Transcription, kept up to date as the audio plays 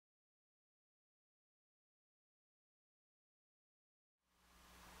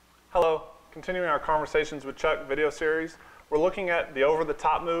Hello, continuing our Conversations with Chuck video series. We're looking at the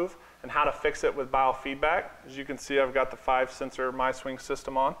over-the-top move and how to fix it with biofeedback. As you can see, I've got the 5-sensor MySwing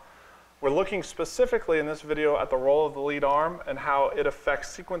system on. We're looking specifically in this video at the roll of the lead arm and how it affects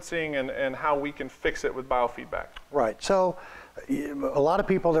sequencing and how we can fix it with biofeedback. Right, so a lot of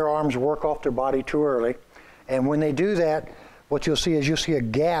people, their arms work off their body too early, and when they do that, what you'll see is you'll see a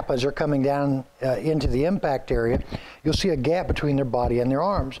gap as they're coming down into the impact area. You'll see a gap between their body and their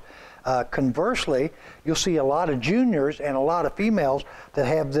arms. Conversely, you'll see a lot of juniors and a lot of females that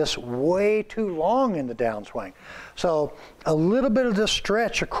have this way too long in the downswing. So a little bit of this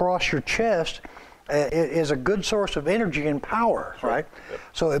stretch across your chest is a good source of energy and power, sure. Right? Yep.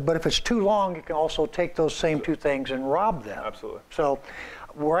 So, but if it's too long, you can also take those same two things and rob them. Absolutely. So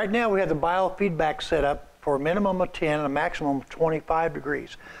right now we have the biofeedback set up for a minimum of 10 and a maximum of 25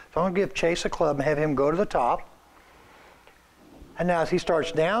 degrees. So I'm going to give Chase a club and have him go to the top. And now as he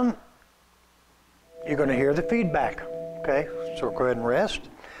starts down, you're going to hear the feedback. Okay, so go ahead and rest.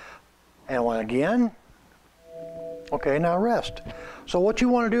 And one again. Okay, now rest. So what you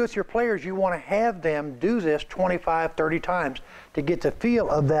want to do with your players, you want to have them do this 25, 30 times to get the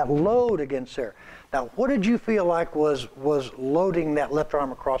feel of that load against there. Now, what did you feel like was loading that left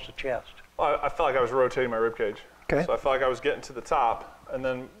arm across the chest? Well, I felt like I was rotating my rib cage. Okay. So I felt like I was getting to the top, and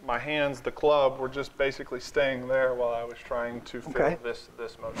then my hands, the club, were just basically staying there while I was trying to feel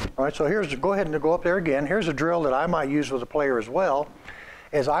this motion. All right, so go ahead and go up there again. Here's a drill that I might use with a player as well,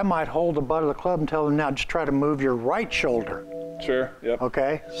 is I might hold the butt of the club and tell them now just try to move your right shoulder. Sure, yep.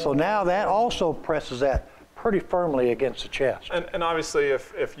 Okay, so now that also presses that pretty firmly against the chest. And obviously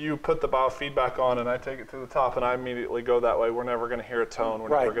if you put the biofeedback on and I take it to the top and I immediately go that way, we're never going to hear a tone. We're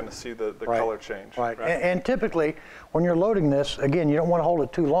never going to see the color change. Right. And typically when you're loading this, again, you don't want to hold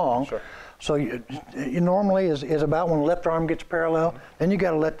it too long. Sure. So you normally is about when the left arm gets parallel, then you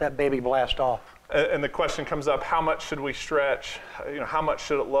got to let that baby blast off. And the question comes up, how much should we stretch? How much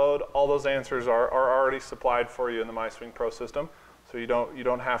should it load? All those answers are already supplied for you in the MySwing Pro system. So you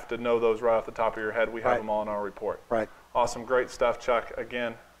don't have to know those right off the top of your head. We have them all in our report. Right. Awesome, great stuff, Chuck.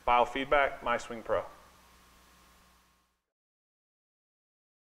 Again, biofeedback, MySwing Pro.